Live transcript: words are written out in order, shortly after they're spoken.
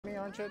me,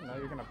 aren't you? No,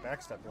 you're gonna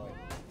backstep right.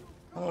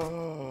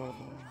 Oh.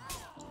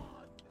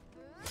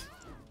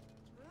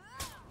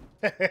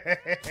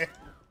 Hey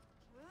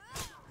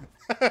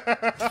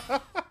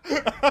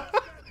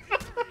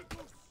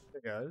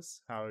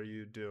guys, how are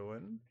you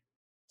doing?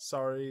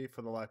 Sorry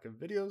for the lack of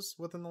videos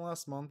within the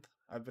last month.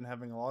 I've been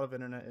having a lot of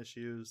internet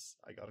issues.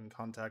 I got in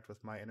contact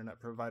with my internet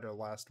provider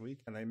last week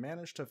and they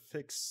managed to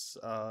fix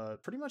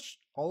pretty much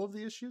all of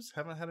the issues.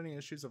 Haven't had any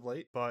issues of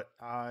late, but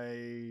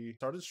I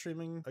started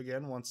streaming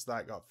again once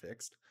that got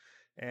fixed,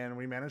 and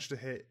we managed to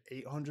hit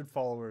 800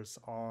 followers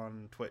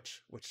on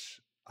Twitch, which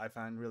I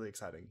find really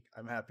exciting.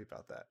 I'm happy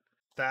about that.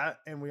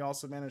 And we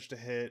also managed to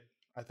hit,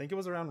 I think it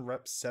was around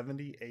rep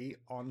 78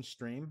 on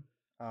stream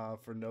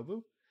for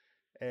Nobu.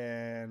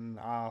 And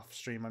off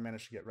stream I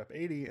managed to get rep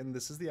 80, and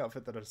this is the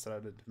outfit that I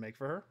decided to make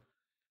for her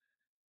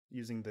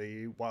using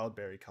the Wild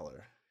Berry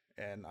color,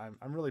 and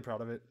I'm really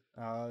proud of it.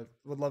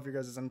 Would love your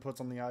guys'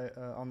 inputs on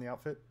the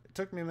outfit. It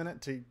took me a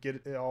minute to get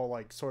it all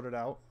like sorted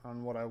out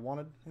on what I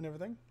wanted and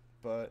everything,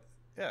 but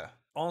yeah.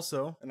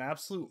 Also, an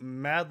absolute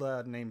mad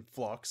lad named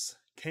Flux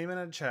came in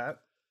a chat,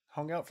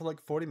 hung out for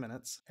like 40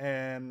 minutes,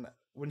 and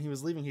when he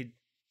was leaving he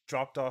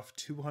dropped off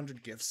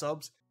 200 gift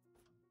subs.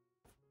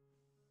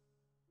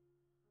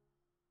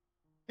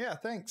 Yeah,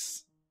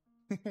 thanks.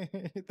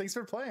 Thanks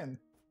for playing.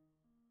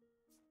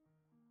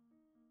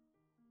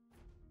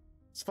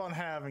 It's fun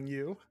having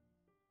you.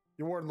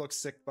 Your Warden looks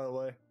sick, by the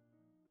way.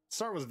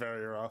 Start was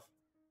very rough.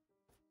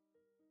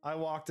 I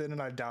walked in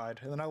and I died,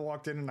 and then I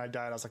walked in and I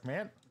died. I was like,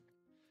 man,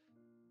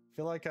 I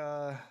feel like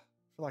I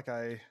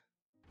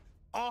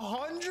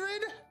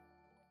 100?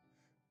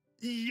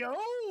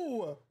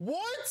 Yo,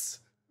 what?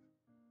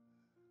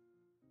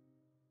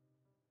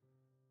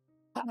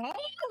 Huh?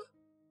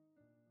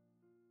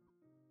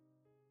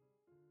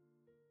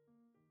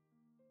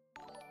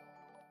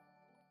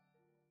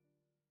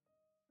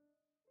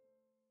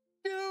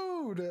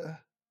 Dude!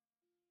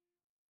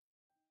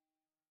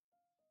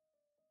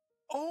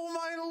 Oh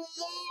my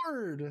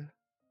lord!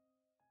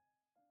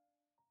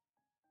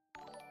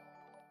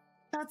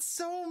 That's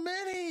so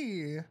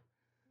many!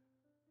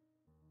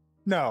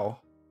 No.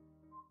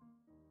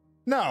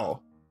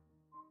 No!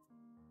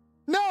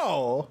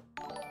 No!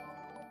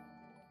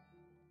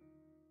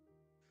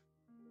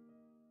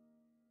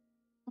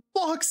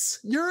 Flux,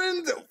 you're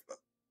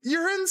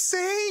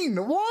insane!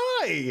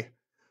 Why?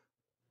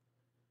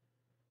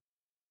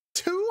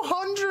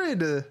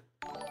 200!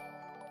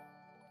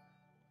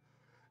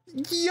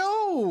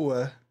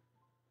 Yo!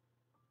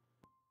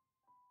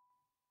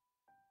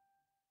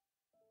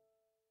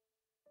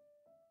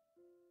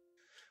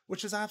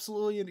 Which is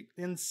absolutely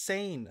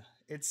insane.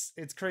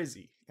 It's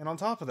crazy. And on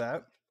top of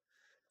that,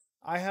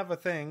 I have a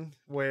thing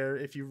where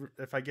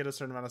if I get a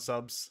certain amount of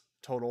subs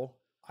total,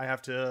 I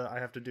have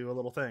to do a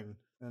little thing.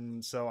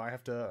 And so I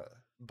have to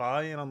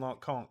buy and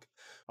unlock Conk.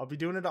 I'll be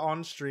doing it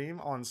on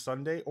stream on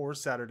Sunday or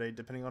Saturday,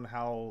 depending on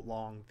how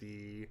long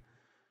the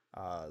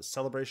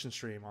celebration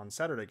stream on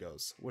Saturday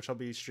goes, which I'll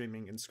be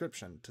streaming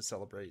Inscription to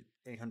celebrate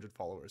 800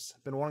 followers.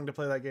 Been wanting to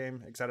play that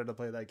game, excited to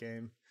play that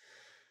game.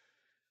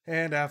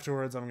 And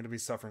afterwards, I'm going to be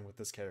suffering with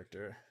this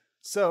character.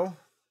 So,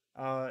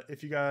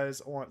 if you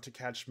guys want to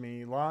catch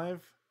me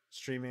live,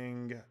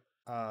 streaming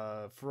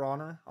For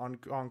Honor on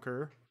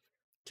Conquer,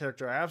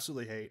 character I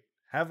absolutely hate,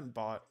 haven't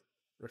bought,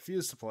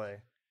 refuse to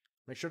play,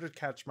 make sure to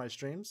catch my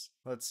streams.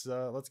 Let's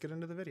get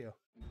into the video.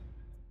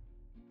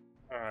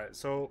 Alright,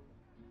 so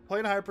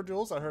playing Hyper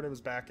Duels, I heard it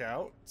was back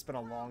out. It's been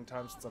a long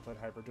time since I played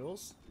Hyper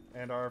Duels.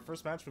 And our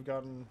first match, we've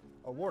gotten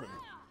a Warden.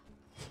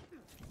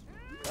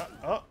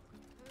 Oh!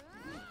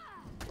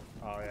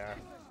 Oh yeah,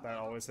 that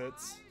always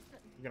hits.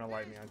 You're gonna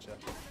light me, aren't you?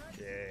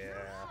 Yeah.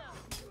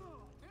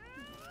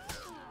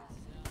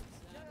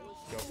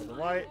 Go for the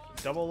light,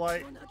 double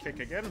light,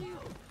 kick again,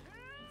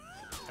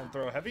 and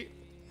throw heavy.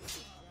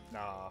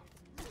 Nah,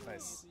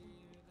 nice.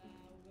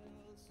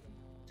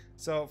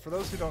 So for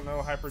those who don't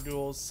know, Hyper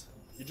Duels,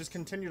 you just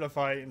continue to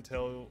fight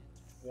until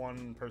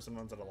one person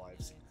runs out of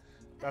lives.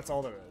 That's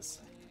all there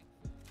is.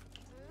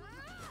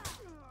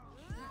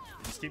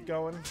 Just keep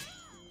going.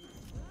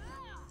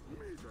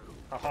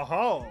 Ha ha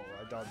ha!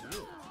 I dodged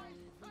you.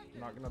 I'm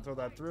not gonna throw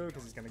that through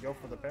because he's gonna go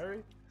for the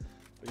parry.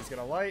 But he's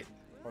gonna light.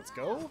 Let's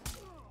go.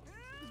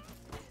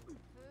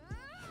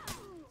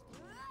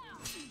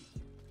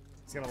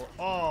 He's gonna.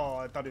 Oh,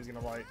 I thought he was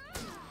gonna light.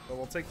 But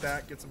we'll take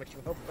that. Get some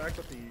extra health back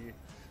with the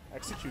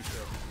execution.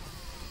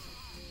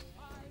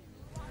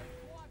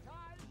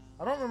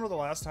 I don't remember the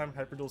last time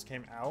Hyper Duels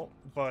came out,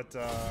 but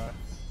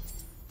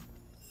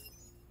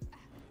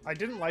I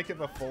didn't like it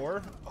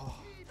before. Oh.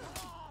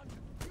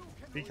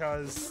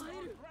 Because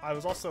I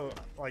was also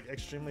like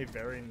extremely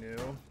very new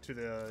to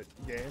the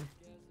game,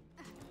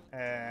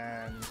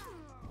 and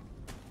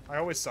I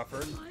always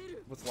suffered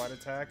with light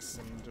attacks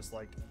and just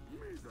like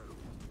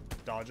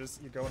dodges.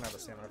 You're going out of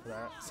stamina for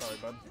that. Sorry,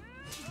 bud.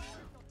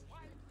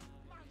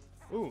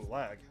 Ooh,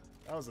 lag.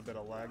 That was a bit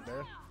of lag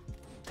there.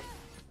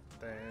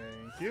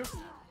 Thank you.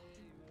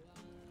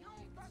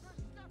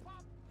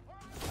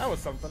 That was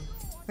something.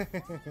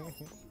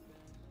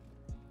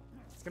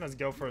 It's gonna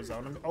go for his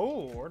own.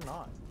 Oh, or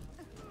not.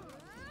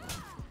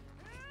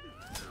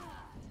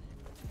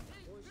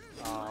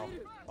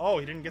 Oh,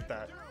 he didn't get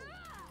that.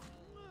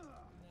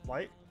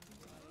 Light?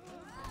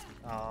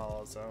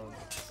 Oh, so...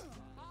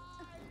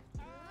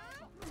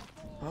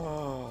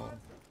 Oh,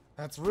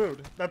 that's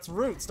rude. That's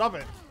rude. Stop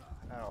it.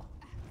 Ow.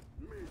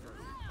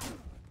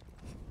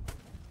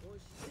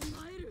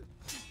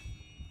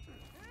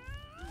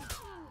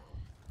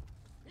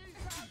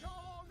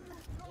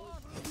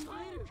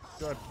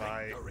 Good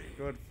fight.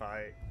 Good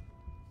fight.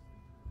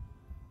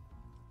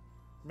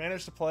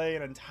 Managed to play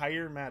an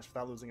entire match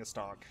without losing a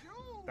stock.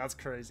 That's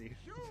crazy.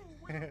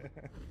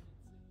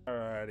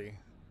 Alrighty.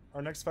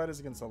 Our next fight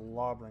is against a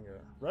Lawbringer.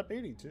 Rep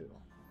 82.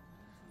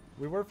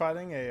 We were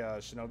fighting a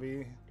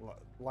Shinobi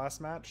last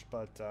match,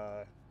 but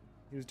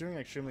he was doing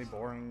extremely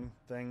boring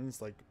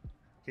things. Like,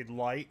 he'd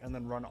light and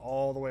then run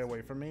all the way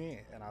away from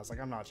me, and I was like,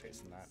 I'm not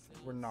chasing that.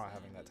 We're not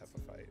having that type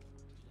of fight.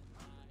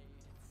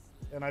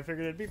 And I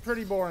figured it'd be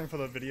pretty boring for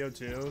the video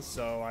too,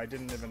 so I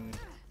didn't even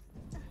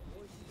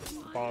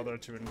bother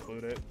to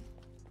include it.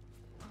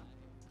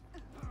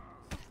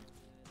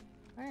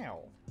 Ow.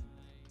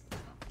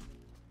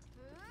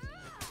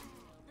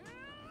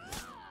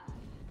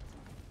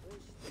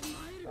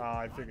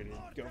 I figured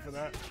he'd go for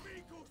that.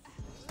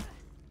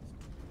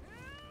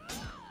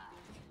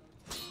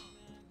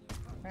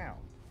 Ow.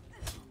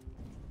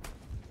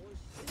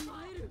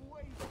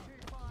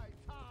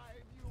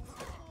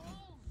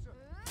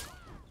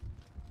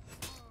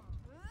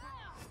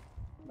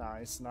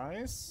 Nice,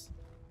 nice.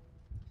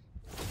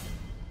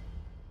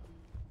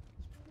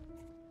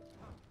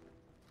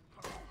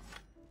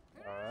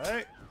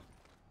 Alright.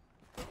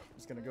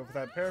 He's gonna go for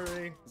that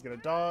parry. He's gonna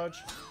dodge.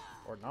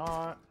 Or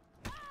not.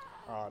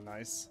 Oh,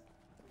 nice.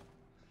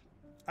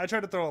 I tried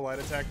to throw a light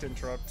attack to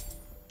interrupt.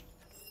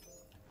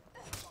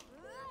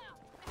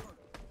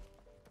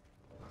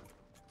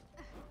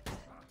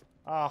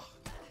 Ah.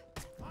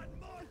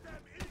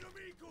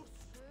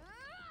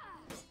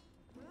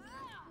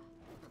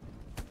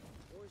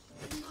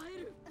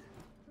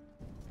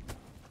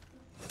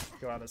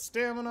 Go out of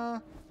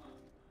stamina.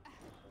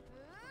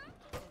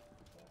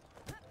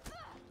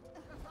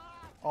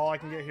 All I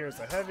can get here is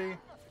a heavy.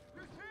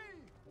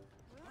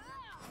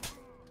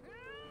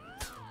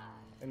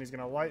 And he's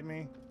gonna light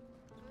me.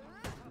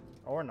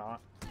 Or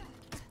not.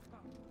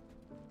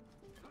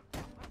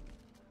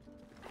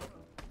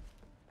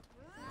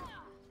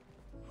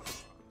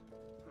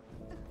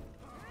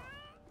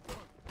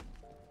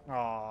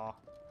 Aww.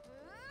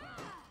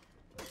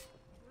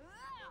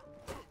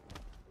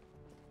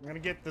 I'm gonna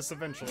get this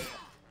eventually.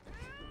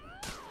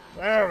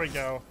 There we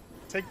go.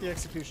 Take the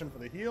execution for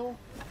the heal.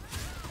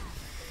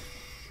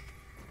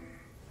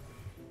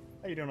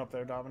 How you doing up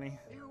there, Domini?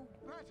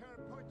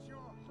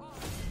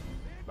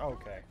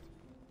 Okay.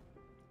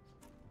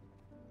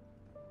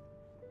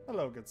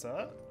 Hello, good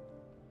sir.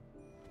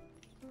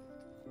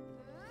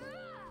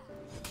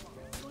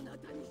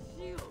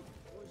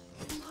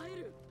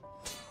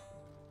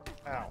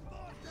 Ow.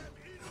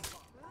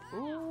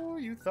 Ooh,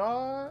 you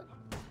thought?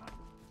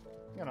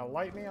 You're gonna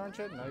light me, aren't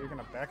you? No, you're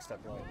gonna backstep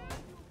light.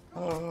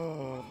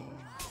 Oh.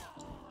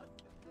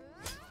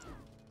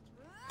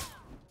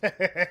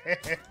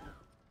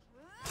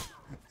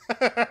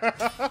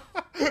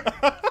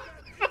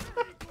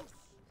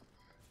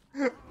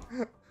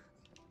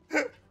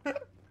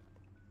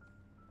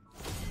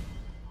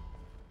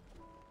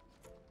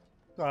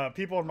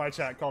 People in my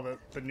chat called it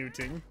the new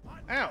ting.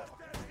 Ow!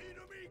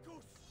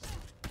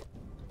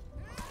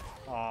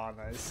 Aw,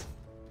 nice.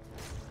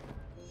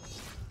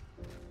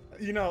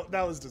 You know,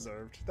 that was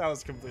deserved. That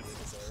was completely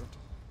deserved.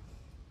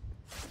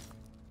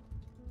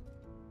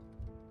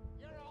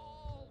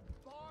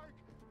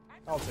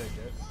 I'll take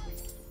it.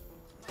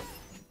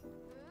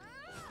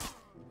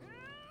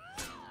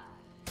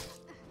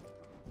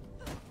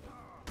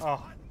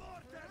 Oh.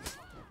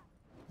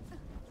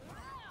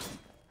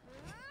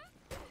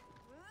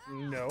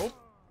 Nope.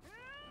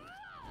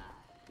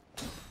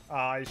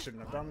 I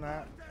shouldn't have done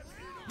that.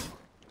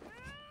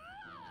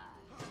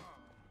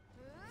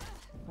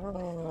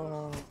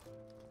 Oh.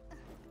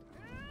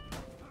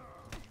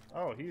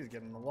 Oh, he's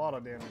getting a lot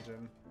of damage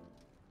in.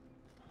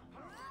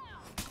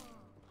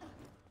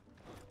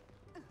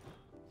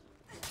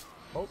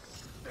 Oh,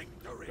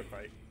 good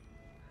fight.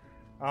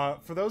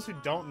 For those who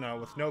don't know,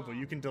 with Nobu,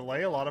 you can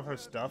delay a lot of her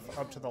stuff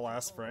up to the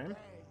last frame.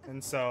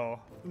 And so,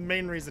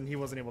 main reason he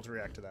wasn't able to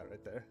react to that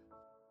right there.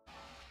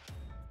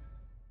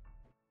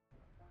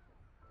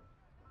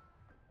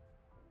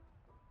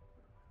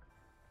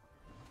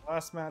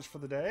 Last match for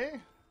the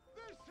day.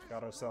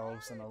 Got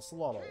ourselves an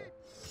Ocelotl.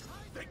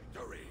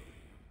 Victory!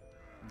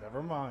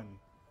 Never mind.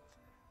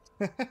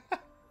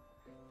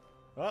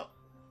 Well,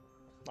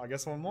 I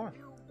guess one more.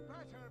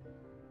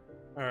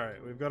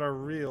 Alright, we've got our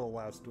real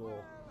last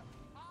duel.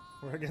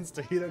 We're against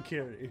a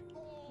Hitokiri.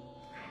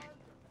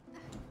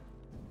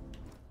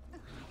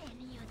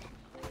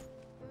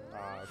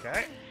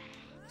 Okay.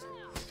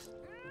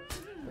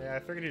 Yeah, I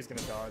figured he was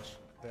gonna dodge.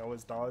 They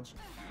always dodge.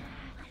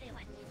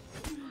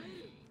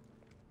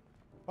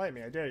 Light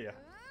me, I dare ya.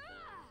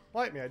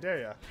 Light me, I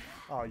dare ya.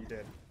 Oh, you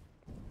did.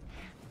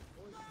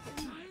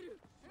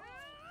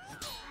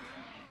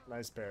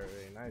 Nice parry,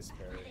 nice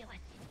parry.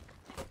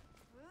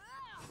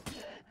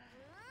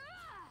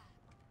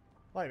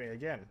 Fight me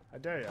again. I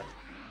dare ya.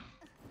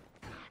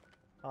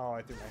 Oh,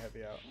 I threw my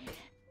heavy out.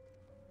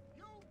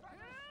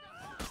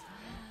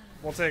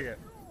 We'll take it.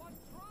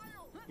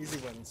 Easy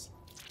wins.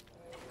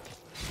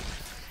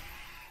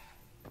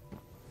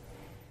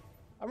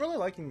 I'm really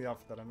liking the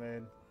outfit that I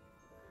made.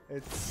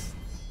 It's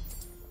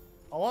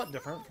a lot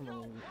different from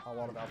a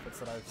lot of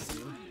outfits that I've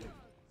seen.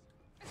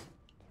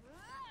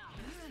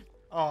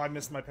 Oh, I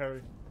missed my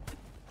parry.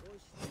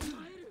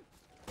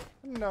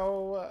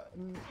 No,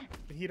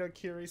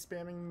 Hitokiri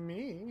spamming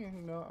me.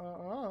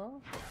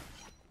 No,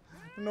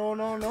 no,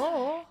 no,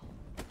 no.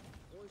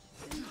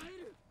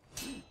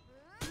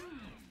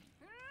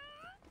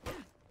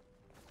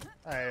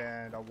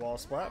 And a wall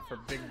splat for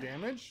big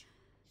damage.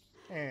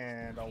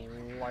 And a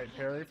light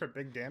parry for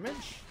big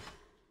damage.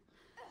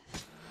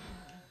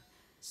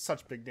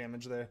 Such big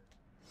damage there.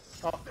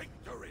 Oh,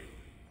 victory!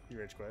 You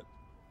rage quit.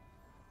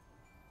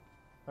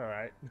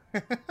 Alright.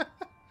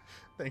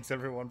 Thanks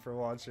everyone for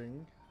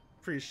watching.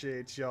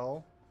 Appreciate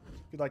y'all.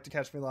 If you'd like to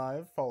catch me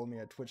live, follow me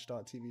at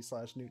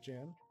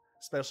twitch.tv/newtjan.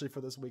 Especially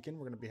for this weekend,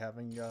 we're going to be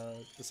having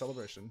the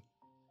celebration.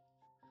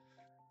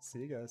 See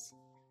you guys.